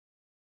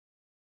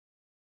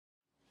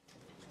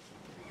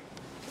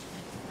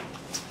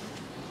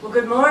Well,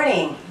 good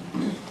morning.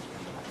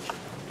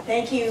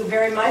 Thank you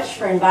very much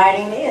for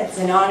inviting me. It's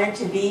an honor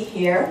to be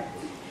here.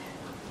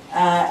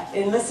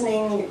 In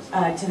listening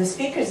to the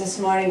speakers this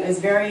morning, it was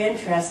very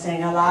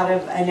interesting. A lot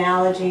of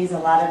analogies, a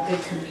lot of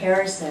good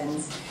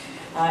comparisons.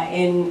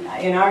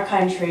 In our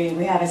country,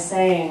 we have a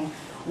saying,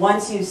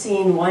 once you've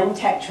seen one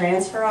tech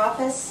transfer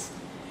office,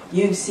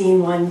 you've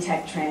seen one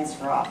tech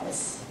transfer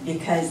office,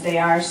 because they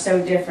are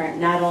so different,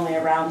 not only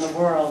around the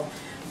world,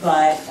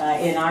 but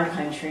in our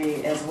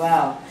country as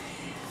well.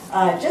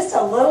 Just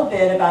a little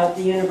bit about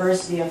the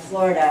University of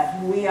Florida.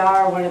 We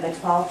are one of the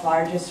 12th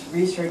largest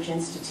research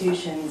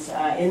institutions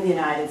in the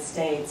United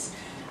States,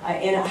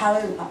 and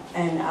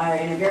are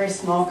in a very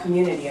small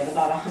community of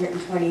about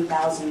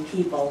 120,000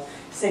 people,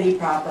 city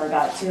proper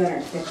about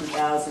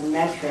 250,000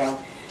 metro.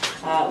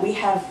 We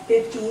have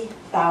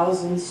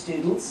 50,000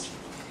 students,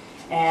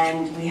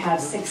 and we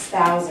have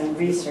 6,000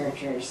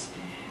 researchers.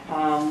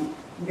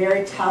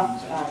 Very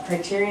tough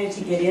criteria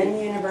to get in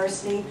the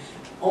university.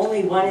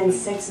 Only 1 in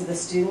 6 of the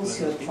students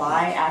who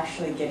apply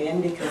actually get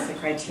in because the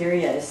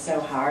criteria is so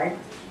hard.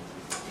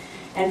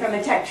 And from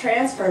a tech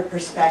transfer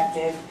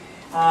perspective,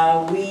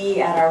 we,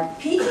 at our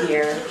peak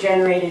year,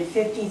 generated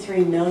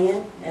 $53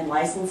 million in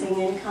licensing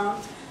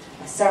income.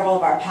 Several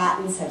of our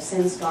patents have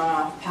since gone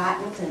off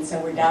patent, and so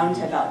we're down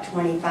to about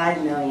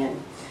 $25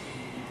 million.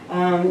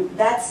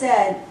 That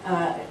said,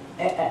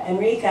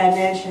 Enrica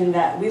mentioned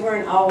that we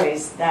weren't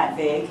always that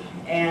big,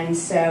 and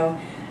so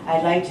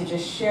I'd like to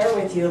just share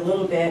with you a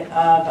little bit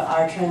of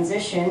our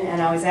transition,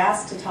 and I was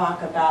asked to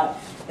talk about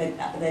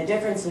the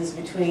differences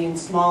between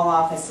small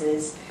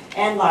offices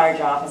and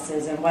large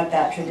offices and what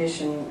that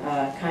tradition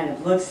kind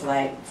of looks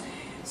like.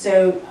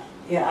 So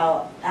yeah,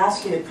 I'll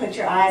ask you to put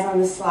your eyes on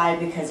the slide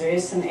because there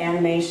is some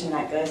animation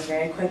that goes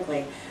very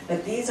quickly.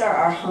 But these are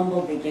our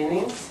humble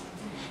beginnings.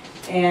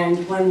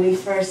 And when we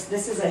first,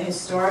 this is a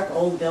historic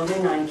old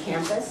building on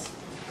campus.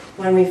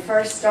 When we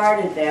first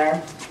started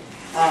there,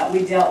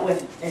 we dealt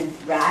with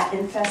rat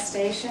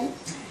infestation.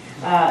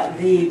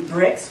 The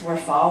bricks were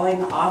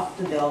falling off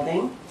the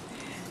building.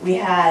 We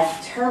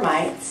had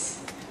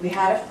termites. We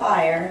had a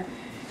fire.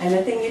 And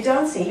the thing you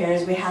don't see here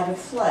is we had a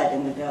flood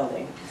in the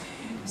building.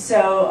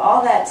 So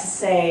all that to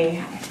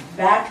say,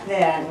 back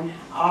then,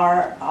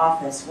 our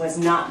office was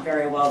not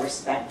very well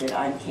respected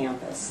on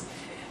campus.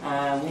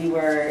 We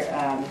were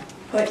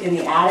put in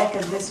the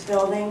attic of this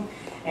building,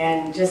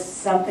 and just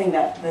something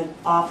that the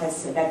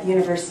office, that the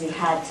university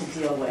had to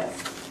deal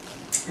with.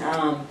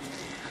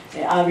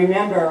 I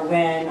remember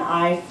when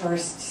I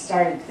first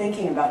started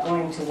thinking about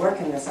going to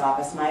work in this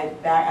office, I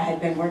had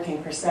been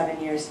working for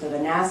 7 years for the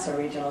NASA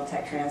Regional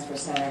Tech Transfer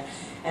Center,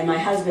 and my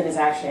husband is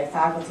actually a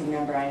faculty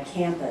member on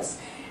campus.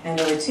 And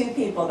there were 2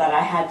 people that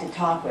I had to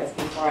talk with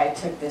before I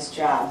took this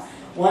job.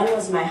 One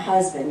was my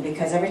husband,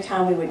 because every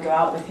time we would go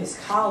out with his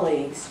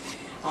colleagues,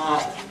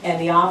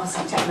 and the Office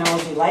of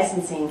Technology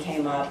Licensing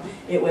came up,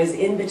 it was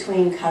in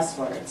between cuss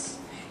words.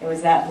 It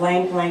was that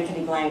blank,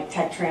 blankety blank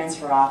tech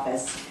transfer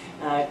office.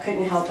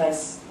 Couldn't help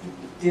us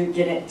couldn't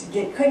get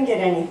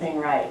anything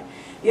right.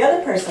 The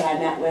other person I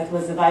met with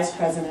was the Vice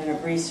President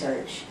of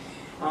Research,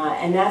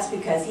 and that's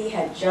because he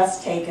had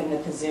just taken the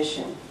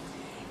position.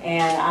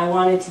 And I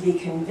wanted to be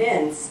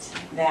convinced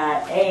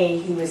that A,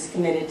 he was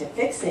committed to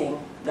fixing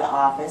the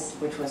office,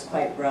 which was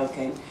quite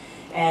broken,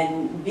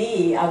 and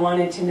B, I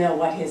wanted to know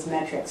what his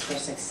metrics for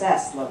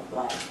success looked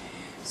like.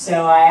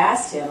 So I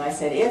asked him, I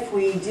said, if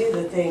we do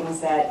the things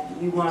that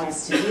you want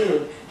us to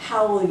do,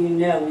 how will you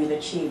know we've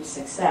achieved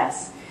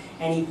success?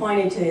 And he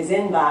pointed to his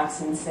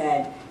inbox and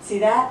said, see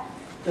that?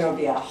 There will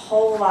be a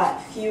whole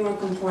lot fewer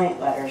complaint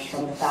letters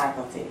from the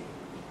faculty.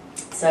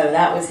 So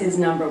that was his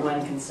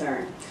 #1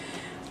 concern.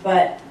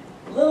 But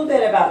a little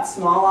bit about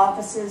small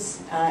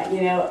offices.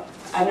 You know,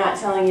 I'm not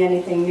telling you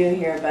anything new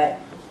here, but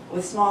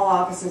with small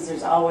offices,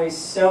 there's always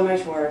so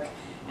much work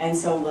and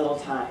so little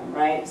time,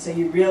 right? So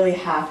you really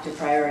have to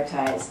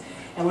prioritize.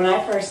 And when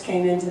I first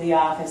came into the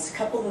office, a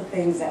couple of the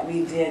things that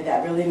we did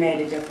that really made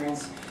a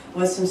difference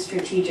was some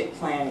strategic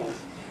planning,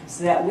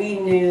 so that we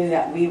knew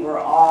that we were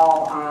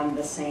all on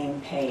the same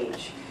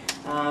page.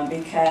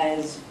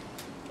 Because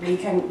we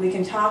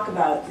can talk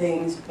about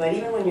things, but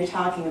even when you're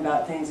talking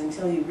about things,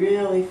 until you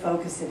really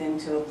focus it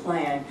into a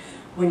plan,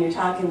 when you're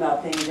talking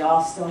about things, you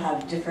all still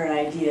have different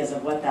ideas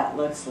of what that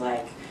looks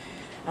like.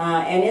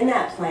 And in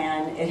that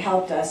plan, it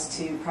helped us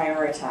to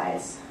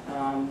prioritize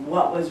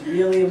what was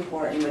really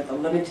important with the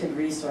limited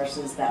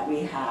resources that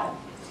we had.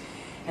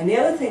 And the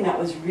other thing that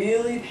was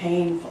really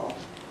painful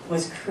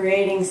was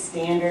creating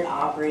standard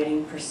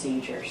operating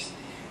procedures.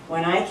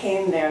 When I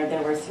came there,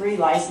 there were 3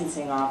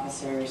 licensing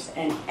officers,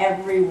 and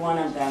every one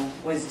of them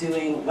was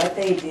doing what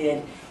they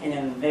did in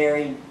a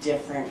very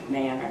different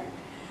manner.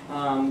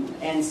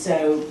 And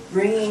so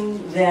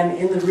bringing them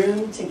in the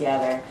room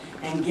together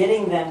and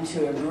getting them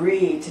to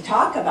agree to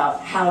talk about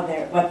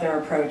what their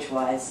approach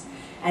was,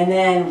 and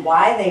then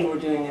why they were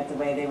doing it the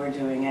way they were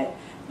doing it,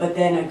 but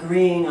then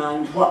agreeing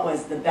on what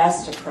was the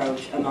best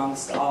approach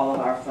amongst all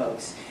of our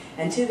folks.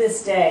 And to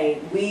this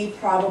day, we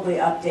probably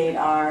update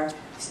our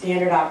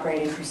standard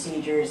operating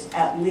procedures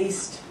at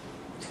least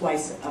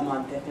twice a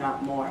month, if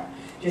not more,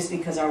 just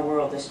because our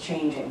world is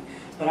changing.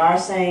 But our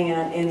saying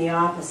in the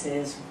office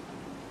is,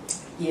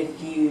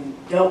 if you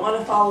don't want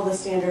to follow the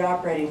standard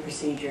operating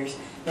procedures,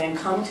 then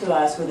come to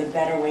us with a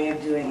better way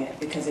of doing it.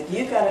 Because if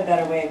you've got a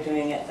better way of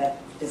doing it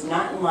that is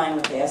not in line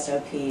with the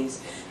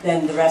SOPs,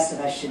 then the rest of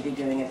us should be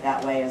doing it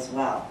that way as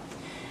well.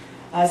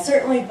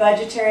 Certainly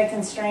budgetary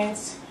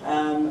constraints.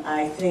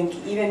 I think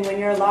even when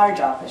you're a large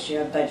office, you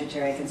have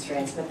budgetary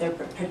constraints, but they're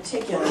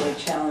particularly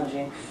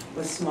challenging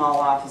with small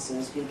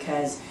offices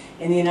because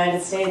in the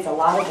United States, a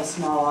lot of the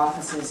small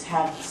offices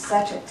have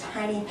such a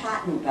tiny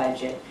patent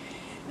budget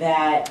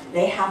that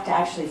they have to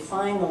actually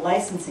find the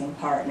licensing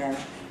partner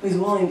who's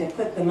willing to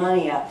put the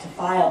money up to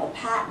file the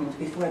patent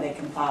before they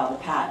can file the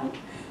patent.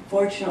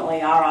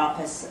 Fortunately, our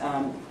office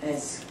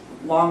has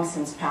long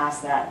since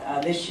passed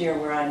that. This year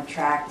we're on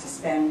track to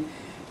spend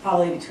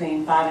probably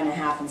between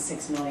 $5.5 and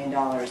 $6 million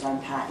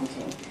on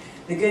patenting.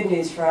 The good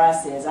news for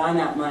us is on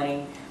that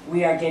money,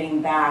 we are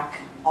getting back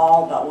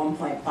all but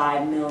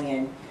 $1.5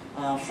 million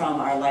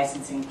from our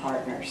licensing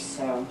partners.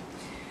 So,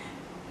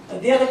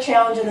 the other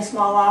challenge in the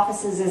small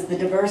offices is the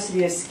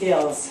diversity of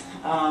skills.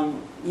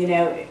 You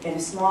know,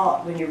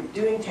 when you're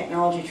doing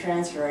technology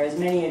transfer, as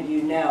many of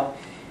you know,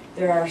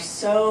 there are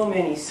so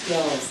many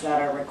skills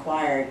that are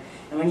required.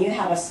 And when you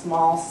have a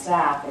small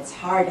staff, it's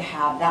hard to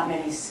have that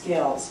many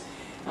skills.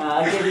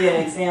 I'll give you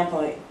an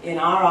example. In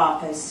our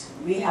office,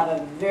 we have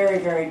a very,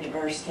 very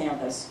diverse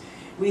campus.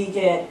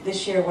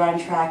 This year we're on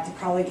track to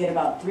probably get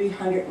about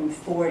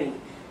 340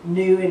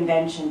 new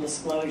invention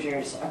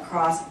disclosures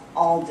across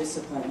all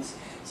disciplines.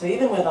 So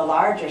even with a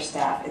larger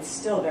staff, it's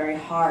still very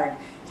hard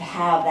to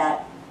have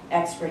that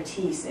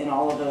expertise in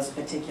all of those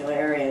particular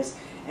areas,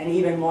 and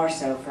even more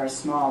so for a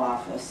small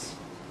office.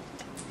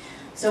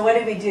 So what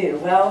did we do?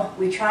 Well,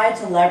 we tried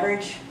to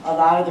leverage a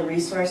lot of the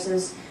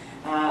resources.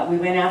 We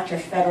went after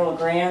federal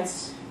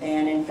grants,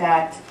 and in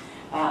fact,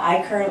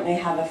 I currently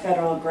have a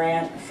federal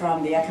grant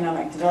from the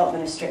Economic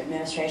Development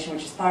Administration,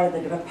 which is part of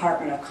the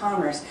Department of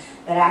Commerce,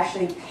 that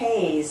actually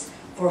pays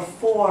for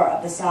 4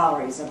 of the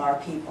salaries of our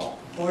people,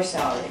 4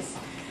 salaries.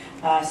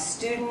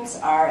 Students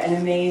are an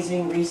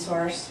amazing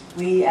resource.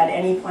 We, at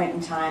any point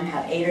in time,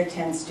 have 8 or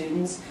 10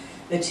 students.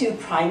 The 2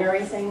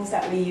 primary things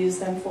that we use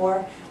them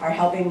for are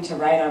helping to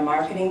write our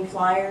marketing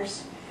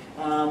flyers,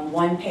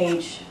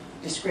 1-page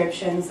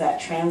descriptions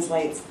that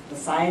translates the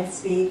science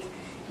speak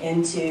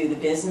into the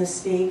business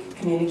speak,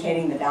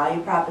 communicating the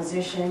value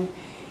proposition.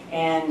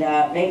 And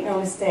make no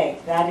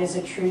mistake, that is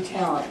a true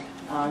talent.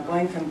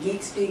 Going from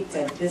geek speak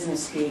to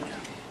business speak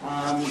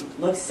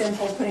looks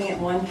simple putting it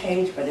 1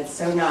 page, but it's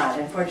so not.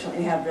 Unfortunately,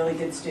 we have really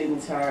good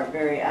students who are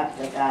very apt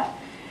at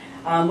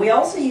that. We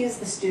also use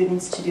the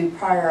students to do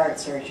prior art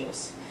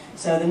searches.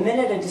 So the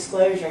minute a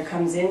disclosure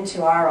comes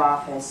into our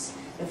office,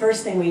 the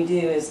first thing we do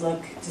is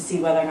look to see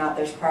whether or not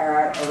there's prior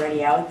art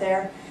already out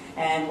there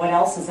and what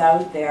else is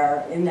out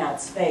there in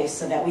that space,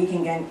 so that we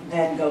can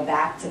then go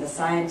back to the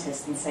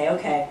scientists and say,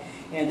 okay,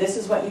 this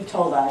is what you've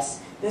told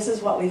us, this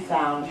is what we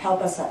found,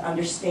 help us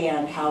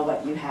understand how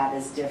what you have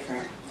is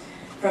different.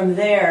 From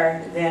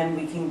there, then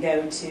we can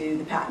go to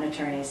the patent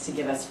attorneys to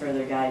give us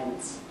further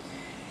guidance.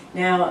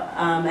 Now,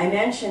 I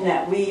mentioned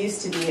that we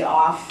used to be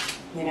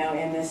off, in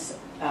this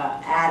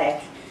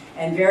attic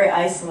and very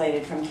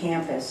isolated from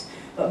campus.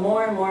 But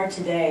more and more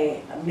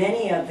today,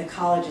 many of the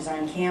colleges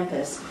on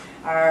campus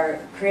are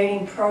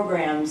creating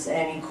programs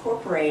and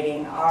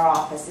incorporating our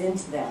office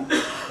into them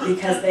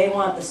because they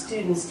want the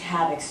students to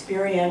have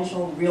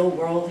experiential,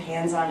 real-world,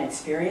 hands-on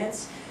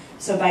experience.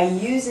 So by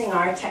using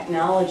our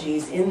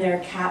technologies in their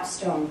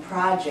capstone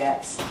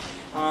projects,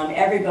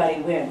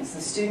 everybody wins.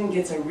 The student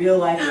gets a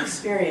real-life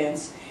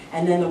experience,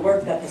 and then the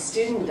work that the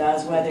student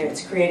does, whether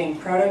it's creating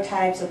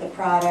prototypes of the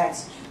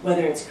products,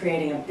 whether it's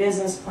creating a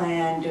business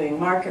plan, doing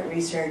market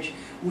research,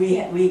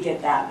 we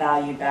get that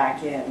value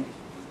back in.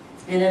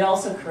 And it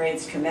also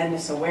creates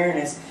tremendous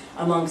awareness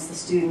amongst the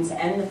students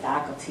and the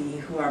faculty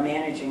who are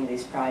managing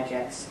these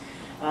projects.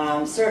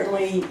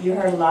 Certainly, you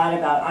heard a lot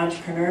about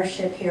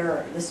entrepreneurship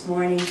here this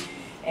morning,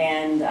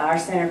 and our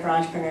Center for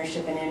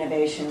Entrepreneurship and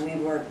Innovation we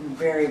work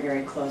very,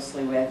 very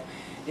closely with,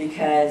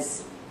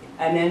 because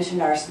I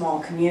mentioned our small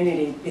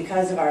community.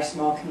 Because of our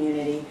small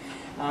community,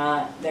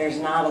 there's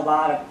not a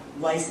lot of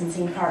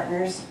licensing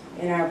partners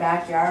in our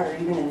backyard or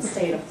even in the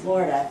state of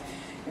Florida.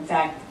 In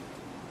fact,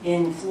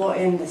 in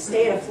the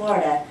state of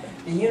Florida,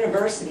 the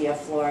University of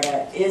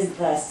Florida is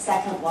the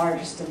 2nd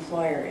largest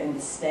employer in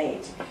the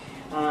state.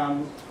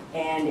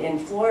 And in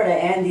Florida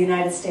and the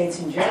United States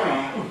in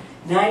general,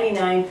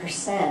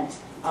 99%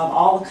 of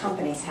all the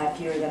companies have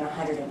fewer than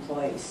 100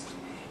 employees,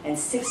 and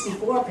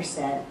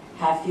 64%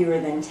 have fewer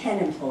than 10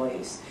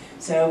 employees.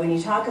 So when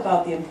you talk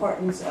about the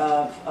importance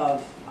of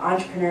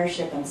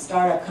entrepreneurship and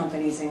startup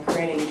companies and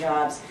creating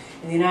jobs,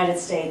 in the United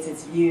States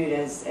it's viewed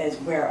as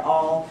where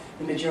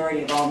the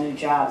majority of all new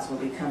jobs will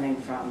be coming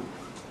from.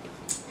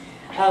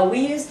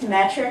 We used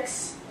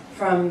metrics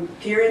from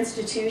peer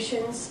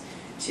institutions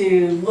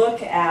to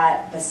look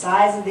at the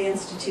size of the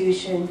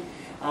institution,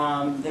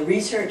 the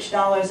research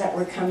dollars that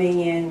were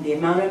coming in, the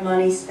amount of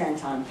money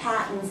spent on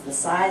patents, the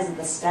size of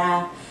the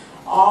staff,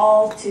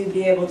 all to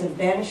be able to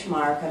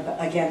benchmark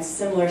against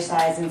similar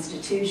size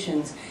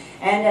institutions,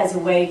 and as a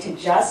way to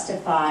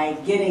justify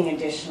getting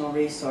additional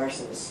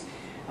resources.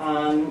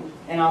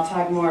 And I'll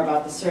talk more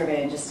about the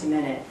survey in just a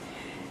minute.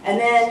 And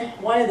then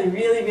one of the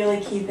really, really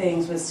key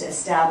things was to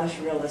establish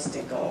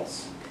realistic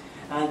goals.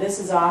 This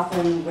is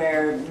often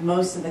where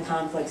most of the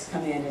conflicts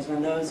come in, is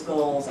when those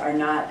goals are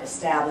not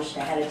established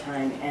ahead of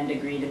time and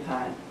agreed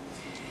upon.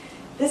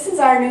 This is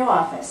our new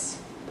office.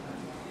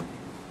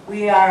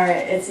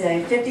 It's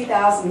a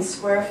 50,000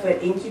 square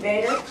foot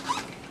incubator,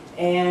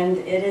 and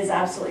it is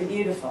absolutely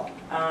beautiful.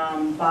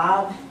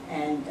 Bob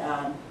and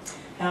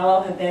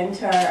Paolo have been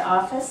to our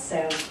office, so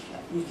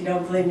if you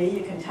don't believe me,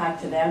 you can talk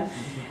to them.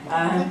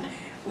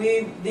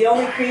 The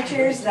only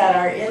creatures that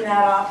are in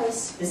that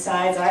office,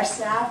 besides our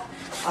staff,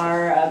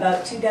 are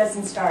about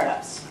 24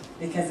 startups,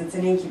 because it's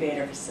an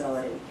incubator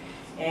facility.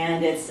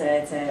 And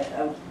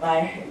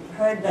I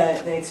heard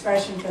the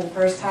expression for the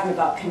first time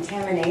about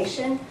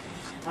contamination.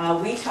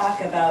 We talk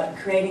about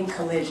creating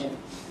collision.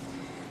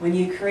 When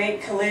you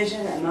create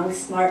collision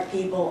amongst smart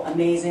people,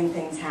 amazing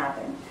things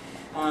happen.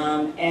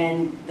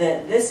 And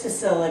this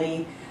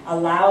facility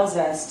allows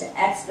us to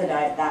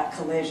expedite that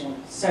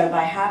collision. So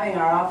by having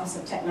our Office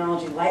of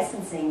Technology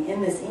Licensing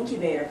in this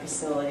incubator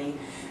facility,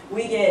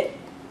 we get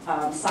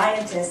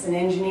scientists and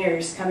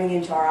engineers coming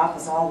into our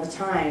office all the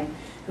time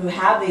who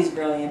have these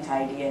brilliant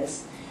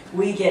ideas.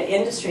 We get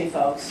industry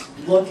folks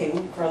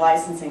looking for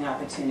licensing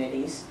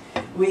opportunities.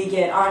 We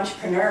get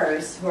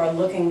entrepreneurs who are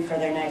looking for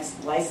their next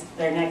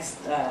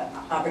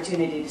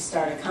opportunity to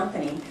start a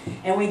company.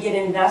 And we get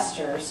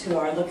investors who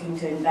are looking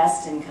to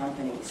invest in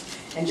companies.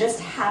 And just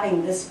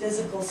having this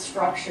physical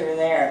structure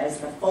there as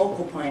the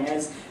focal point,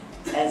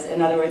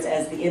 in other words,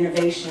 as the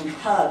innovation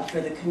hub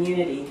for the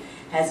community,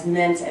 has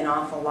meant an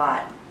awful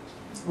lot.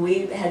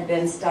 We had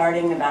been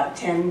starting about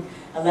 10,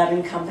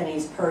 11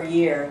 companies per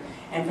year,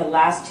 and for the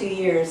last 2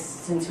 years,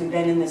 since we've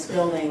been in this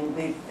building,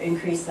 we've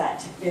increased that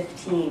to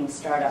 15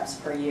 startups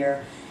per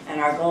year,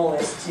 and our goal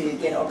is to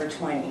get over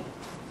 20.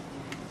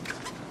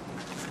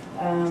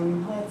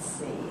 Let's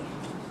see.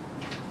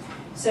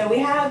 So we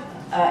have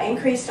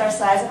increased our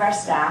size of our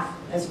staff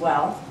as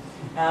well.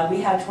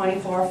 We have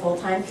 24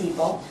 full-time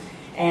people.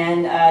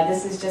 And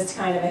this is just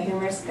kind of a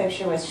humorous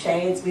picture with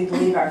shades. We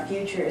believe our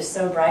future is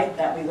so bright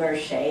that we wear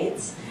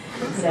shades.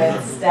 So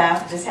it's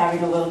staff just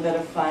having a little bit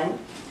of fun.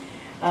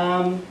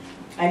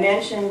 I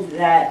mentioned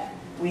that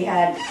we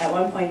had at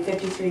one point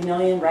 53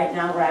 million. Right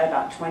now we're at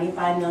about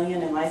 25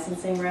 million in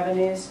licensing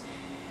revenues.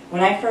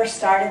 When I first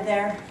started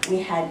there,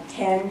 we had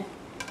 10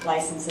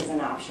 licenses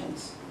and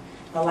options.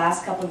 The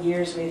last couple of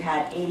years we've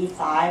had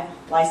 85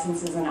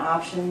 licenses and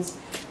options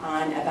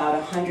on about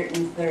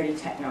 130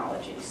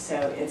 technologies. So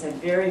it's a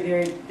very,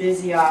 very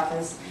busy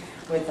office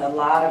with a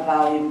lot of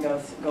volume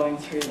going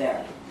through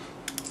there.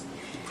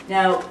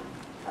 Now,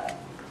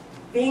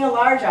 being a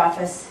large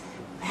office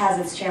has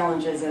its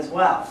challenges as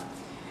well.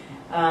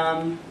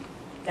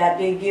 That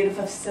big,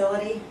 beautiful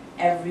facility,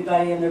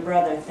 everybody and their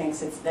brother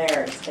thinks it's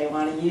theirs. They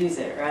want to use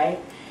it, right?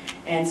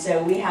 And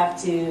so we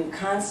have to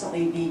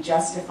constantly be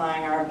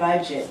justifying our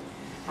budget.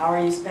 How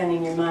are you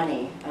spending your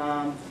money?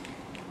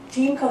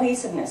 Team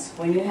cohesiveness.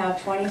 When you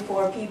have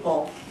 24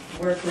 people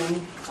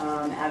working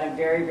at a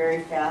very,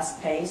 very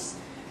fast pace,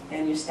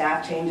 and your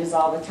staff changes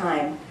all the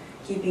time,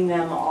 keeping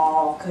them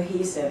all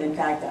cohesive. In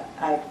fact,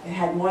 I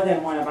had more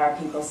than one of our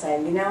people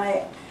say, you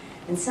know,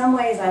 in some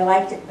ways I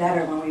liked it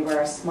better when we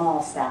were a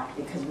small staff,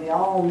 because we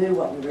all knew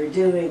what we were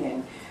doing,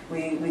 and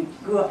we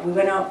grew up, we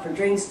went out for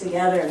drinks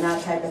together and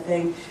that type of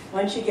thing.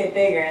 Once you get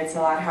bigger, it's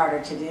a lot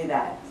harder to do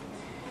that.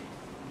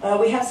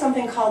 We have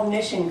something called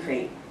mission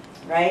creep,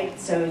 right?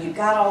 So you've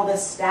got all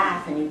this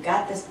staff and you've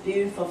got this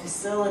beautiful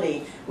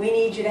facility. We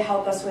need you to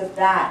help us with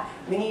that.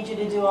 We need you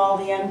to do all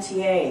the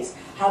MTAs.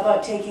 How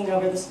about taking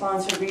over the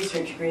sponsored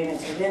research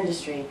agreements with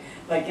industry?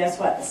 But guess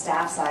what? The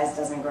staff size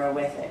doesn't grow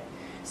with it.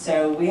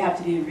 So we have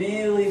to be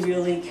really,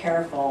 really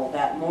careful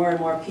that more and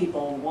more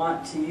people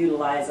want to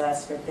utilize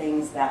us for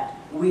things that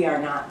we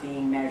are not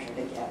being measured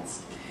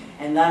against.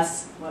 And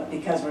thus,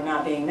 because we're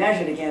not being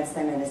measured against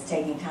them and it's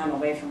taking time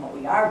away from what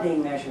we are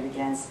being measured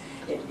against,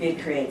 it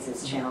creates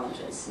its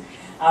challenges.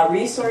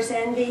 Resource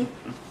envy.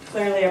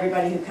 Clearly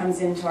everybody who comes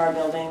into our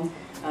building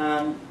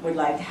would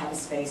like to have a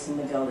space in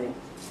the building.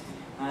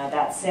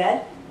 That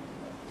said,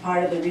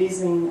 part of the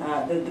reason,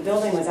 the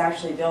building was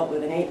actually built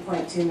with an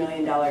 $8.2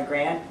 million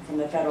grant from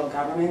the federal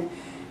government,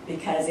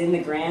 because in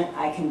the grant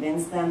I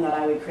convinced them that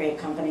I would create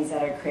companies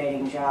that are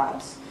creating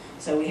jobs.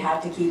 So we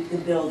have to keep the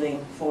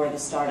building for the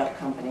startup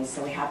companies,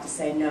 so we have to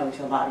say no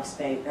to a lot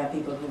of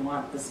people who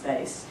want the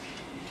space.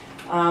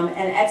 And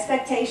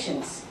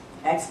expectations.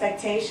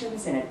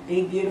 Expectations in a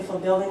big, beautiful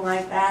building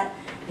like that.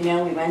 You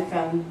know, we went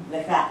from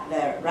the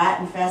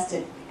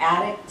rat-infested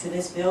attic to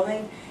this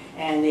building,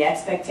 and the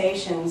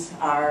expectations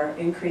are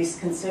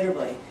increased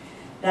considerably.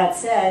 That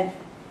said,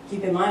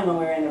 keep in mind when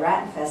we were in the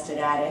rat-infested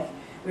attic,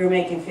 we were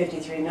making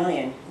 53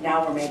 million.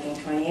 Now we're making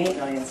 28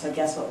 million. So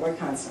guess what we're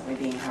constantly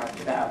being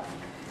harped about?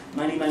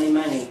 Money, money,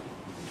 money.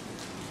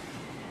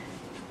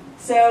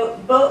 So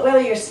whether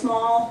you're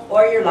small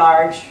or you're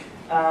large,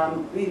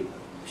 we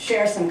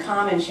share some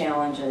common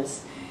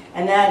challenges.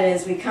 And that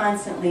is we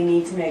constantly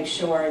need to make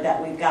sure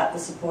that we've got the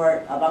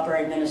support of upper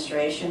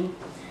administration.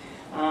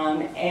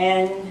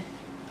 And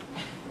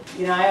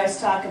you know, I always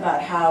talk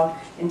about how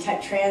in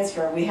tech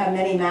transfer we have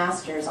many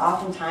masters,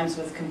 oftentimes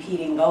with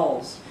competing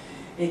goals,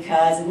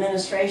 because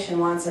administration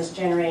wants us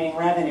generating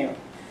revenue.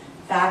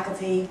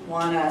 Faculty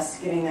want us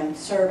giving them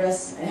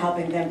service and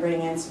helping them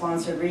bring in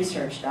sponsored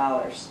research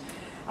dollars.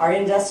 Our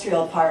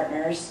industrial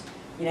partners,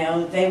 you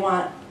know, they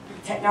want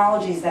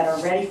technologies that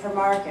are ready for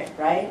market,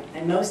 right?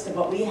 And most of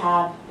what we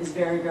have is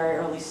very, very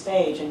early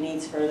stage and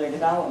needs further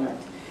development.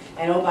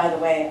 And oh, by the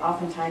way,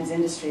 oftentimes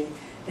industry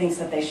thinks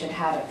that they should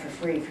have it for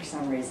free for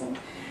some reason.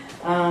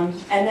 And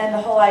then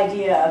the whole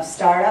idea of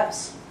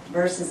startups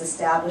versus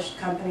established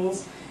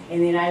companies. In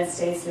the United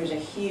States, there's a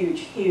huge,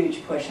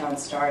 huge push on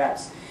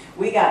startups.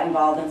 We got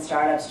involved in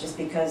startups just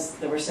because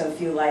there were so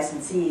few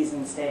licensees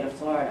in the state of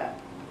Florida.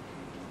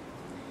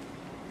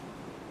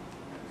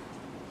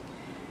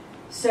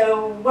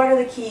 So what are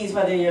the keys,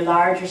 whether you're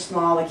large or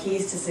small, the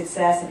keys to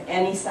success of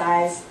any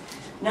size?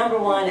 Number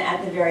one,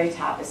 at the very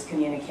top, is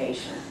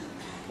communication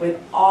with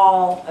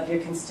all of your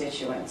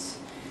constituents.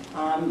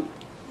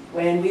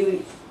 When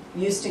we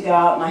used to go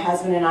out, my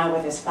husband and I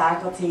with his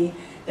faculty,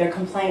 their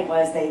complaint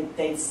was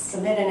they'd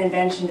submit an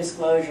invention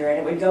disclosure and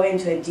it would go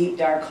into a deep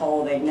dark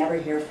hole. They'd never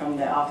hear from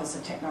the Office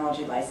of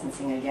Technology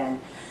Licensing again.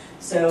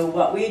 So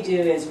what we do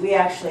is we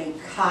actually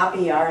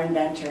copy our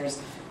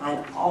inventors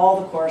on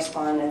all the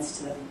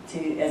correspondence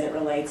as it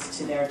relates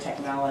to their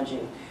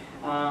technology.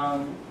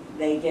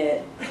 They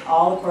get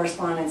all the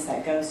correspondence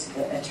that goes to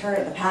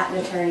the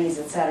patent attorneys,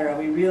 etc.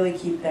 We really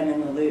keep them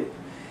in the loop.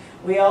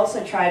 We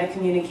also try to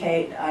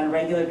communicate on a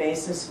regular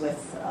basis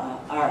with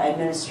our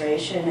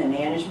administration and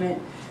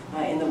management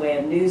in the way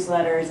of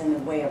newsletters, in the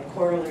way of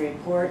quarterly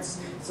reports,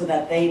 so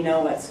that they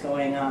know what's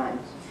going on.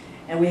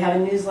 And we have a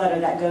newsletter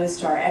that goes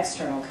to our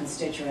external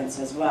constituents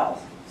as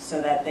well,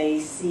 so that they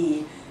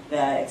see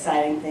the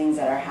exciting things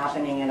that are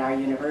happening in our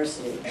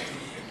university.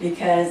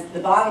 Because the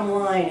bottom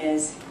line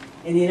is,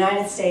 in the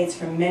United States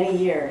for many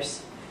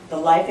years, the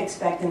life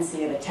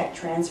expectancy of a tech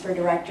transfer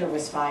director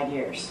was 5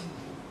 years.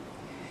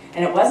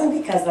 And it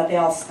wasn't because that they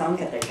all stunk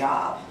at their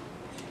job.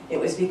 It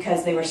was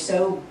because they were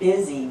so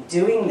busy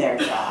doing their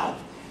job,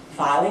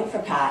 filing for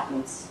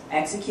patents,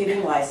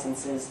 executing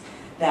licenses,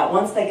 that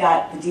once they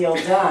got the deal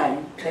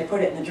done, they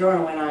put it in the drawer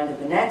and went on to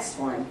the next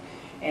one.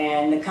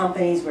 And the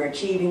companies were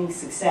achieving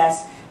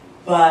success,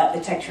 but the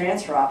tech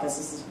transfer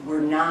offices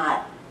were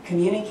not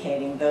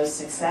communicating those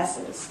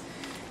successes.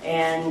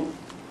 And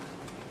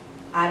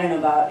I don't know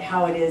about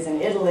how it is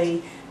in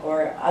Italy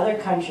or other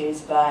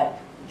countries, but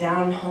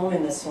down home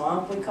in the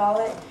swamp, we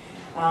call it,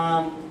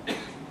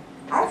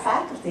 our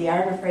faculty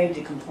aren't afraid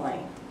to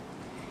complain.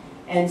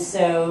 And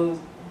so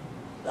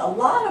a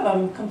lot of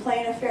them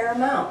complain a fair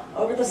amount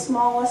over the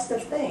smallest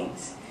of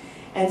things.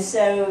 And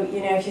so, you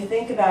know, if you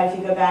think about it, if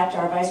you go back to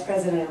our Vice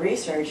President of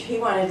Research, he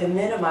wanted to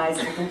minimize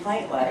the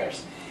complaint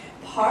letters.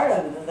 Part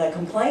of the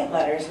complaint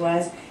letters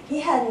was he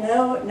had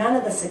none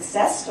of the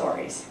success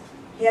stories.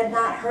 He had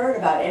not heard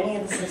about any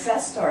of the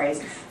success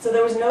stories. So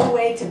there was no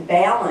way to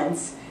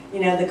balance, you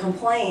know, the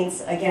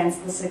complaints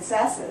against the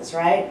successes,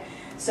 right?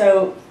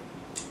 So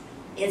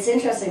it's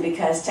interesting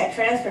because tech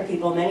transfer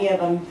people, many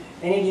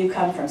of you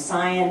come from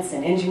science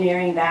and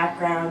engineering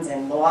backgrounds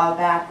and law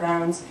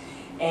backgrounds.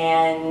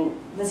 And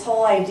this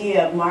whole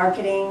idea of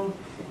marketing,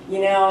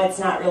 you know, it's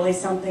not really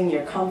something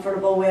you're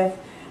comfortable with.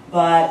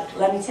 But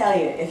let me tell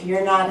you, if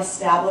you're not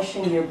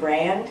establishing your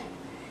brand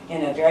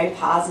in a very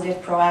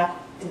positive,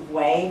 proactive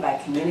way by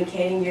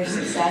communicating your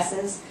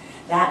successes,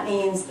 that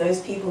means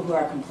those people who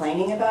are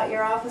complaining about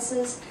your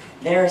offices,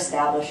 they're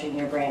establishing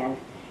your brand.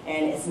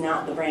 And it's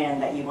not the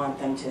brand that you want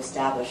them to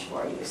establish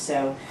for you.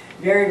 So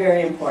very,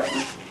 very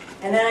important.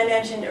 And then I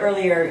mentioned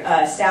earlier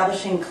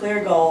establishing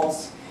clear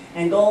goals,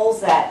 and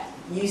goals that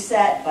you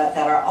set but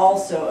that are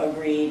also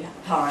agreed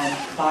upon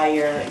by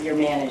your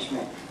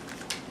management.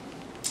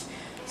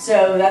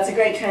 So that's a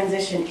great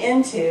transition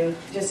into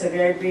just a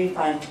very brief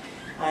on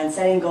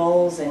setting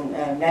goals and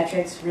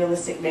metrics,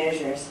 realistic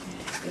measures.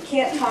 We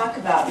can't talk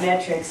about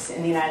metrics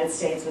in the United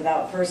States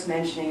without first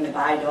mentioning the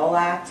Bayh-Dole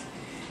Act.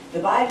 The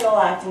Bayh-Dole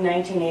Act in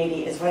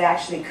 1980 is what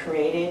actually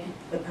created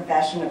the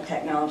profession of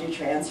technology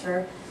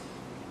transfer.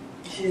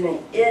 Excuse me.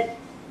 It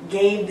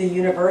gave the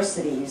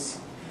universities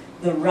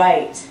the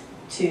right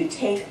to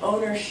take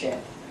ownership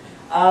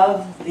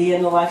of the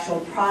intellectual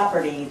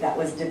property that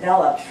was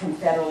developed from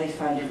federally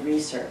funded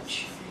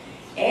research.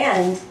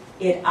 And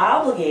it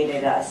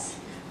obligated us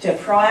to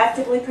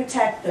proactively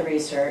protect the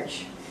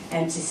research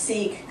and to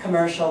seek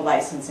commercial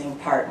licensing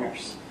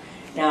partners.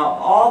 Now,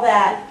 all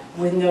that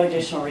with no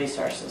additional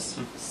resources.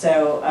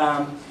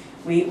 So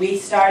we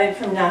started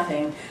from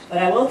nothing, but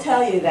I will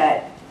tell you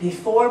that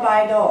before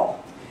Bayh-Dole,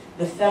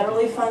 the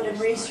federally funded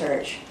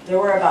research, there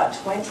were about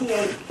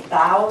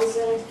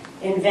 28,000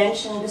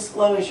 invention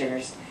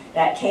disclosures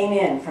that came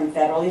in from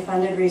federally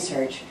funded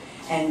research,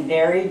 and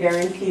very,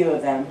 very few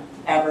of them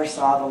ever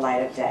saw the light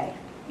of day.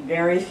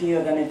 Very few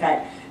of them. In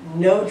fact,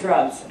 no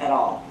drugs at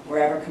all were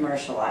ever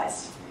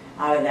commercialized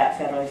out of that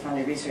federally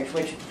funded research,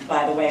 which,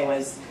 by the way,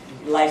 was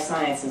life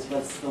sciences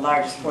was the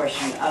largest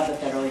portion of the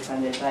federally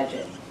funded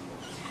budget.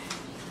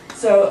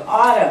 So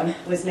AUTM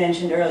was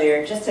mentioned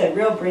earlier. Just a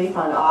real brief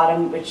on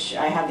AUTM, which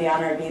I have the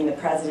honor of being the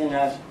president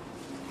of.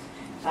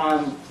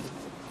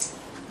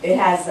 It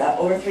has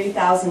over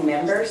 3,000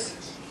 members,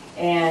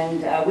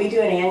 and we do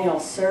an annual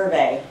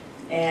survey,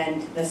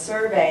 and the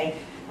survey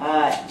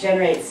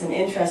generates some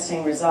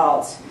interesting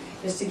results.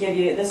 Just to give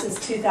you, this is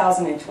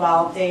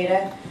 2012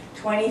 data,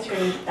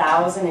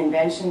 23,000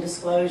 invention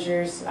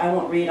disclosures. I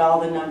won't read all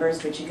the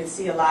numbers, but you can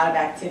see a lot of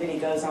activity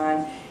goes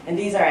on, and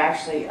these are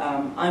actually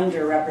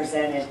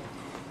underrepresented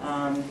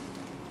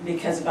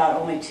because about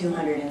only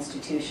 200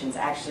 institutions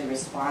actually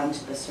respond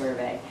to the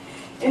survey.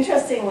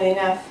 Interestingly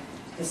enough,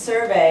 the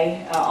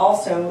survey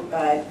also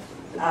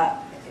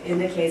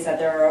indicates that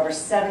there are over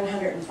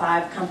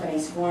 705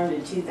 companies formed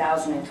in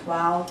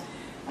 2012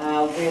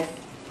 with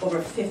over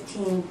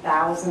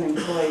 15,000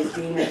 employees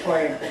being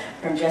reported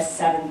from just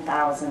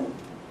 7,000,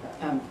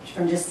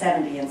 from just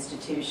 70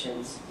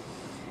 institutions.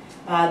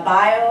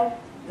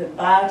 The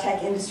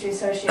Biotech Industry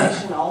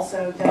Association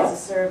also does a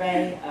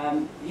survey.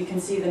 You can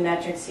see the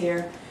metrics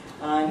here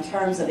in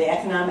terms of the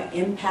economic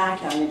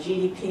impact on the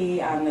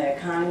GDP, on the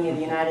economy of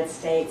the United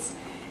States.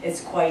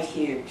 It's quite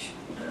huge.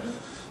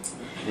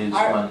 Please,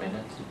 1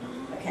 minute.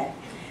 Okay.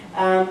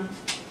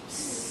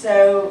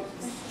 So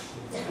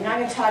I'm not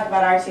going to talk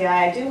about RTI.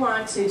 I do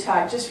want to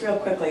talk just real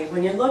quickly.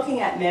 When you're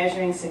looking at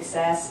measuring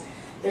success,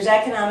 there's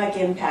economic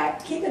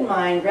impact. Keep in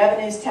mind,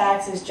 revenues,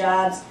 taxes,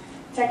 jobs,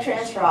 tech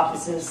transfer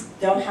offices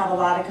don't have a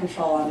lot of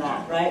control on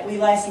that, right? We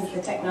license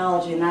the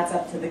technology, and that's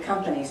up to the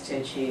companies to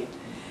achieve.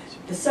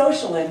 The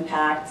social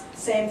impact,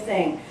 same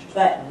thing.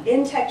 But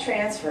in tech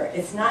transfer,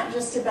 it's not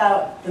just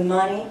about the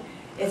money.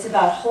 It's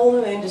about whole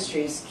new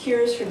industries,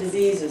 cures for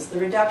diseases, the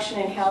reduction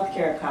in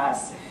healthcare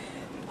costs.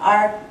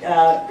 Our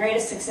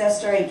greatest success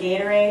story,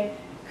 Gatorade,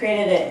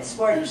 created a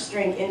sports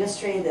drink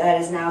industry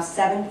that is now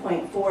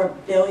 $7.4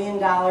 billion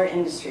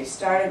industry,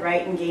 started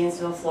right in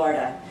Gainesville,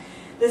 Florida.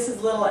 This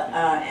is little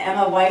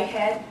Emma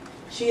Whitehead.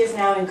 She is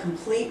now in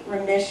complete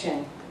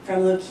remission from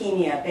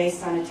leukemia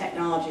based on a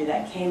technology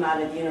that came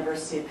out of the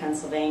University of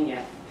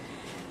Pennsylvania.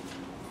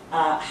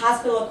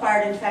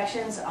 Hospital-acquired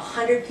infections,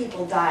 100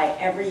 people die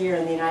every year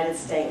in the United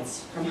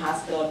States from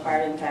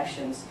hospital-acquired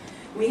infections.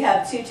 We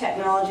have two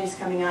technologies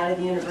coming out of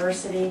the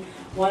university.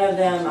 One of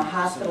them, a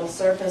hospital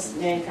surface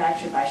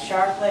manufactured by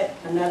Sharplet.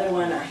 Another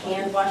one, a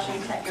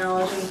hand-washing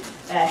technology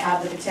that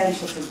have the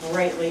potential to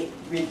greatly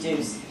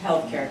reduce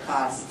healthcare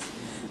costs.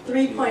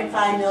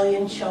 3.5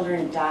 million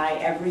children die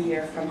every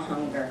year from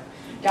hunger.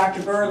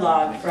 Dr.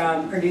 Burlog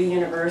from Purdue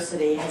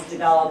University has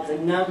developed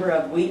a number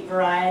of wheat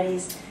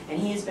varieties, and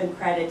he's been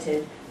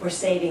credited for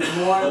saving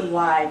more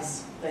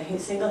lives, the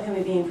single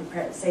human being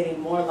for saving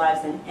more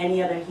lives than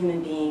any other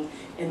human being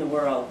in the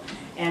world.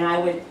 And I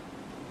would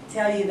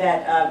tell you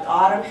that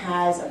AUTM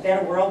has a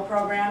Better World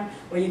program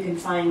where you can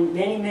find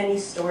many, many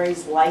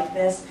stories like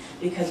this,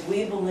 because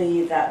we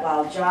believe that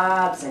while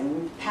jobs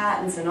and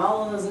patents and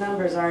all of those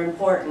numbers are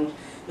important,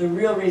 the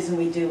real reason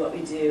we do what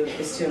we do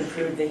is to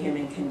improve the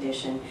human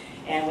condition.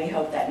 And we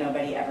hope that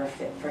nobody ever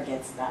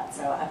forgets that.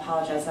 So I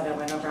apologize that I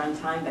went over on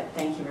time, but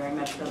thank you very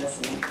much for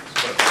listening.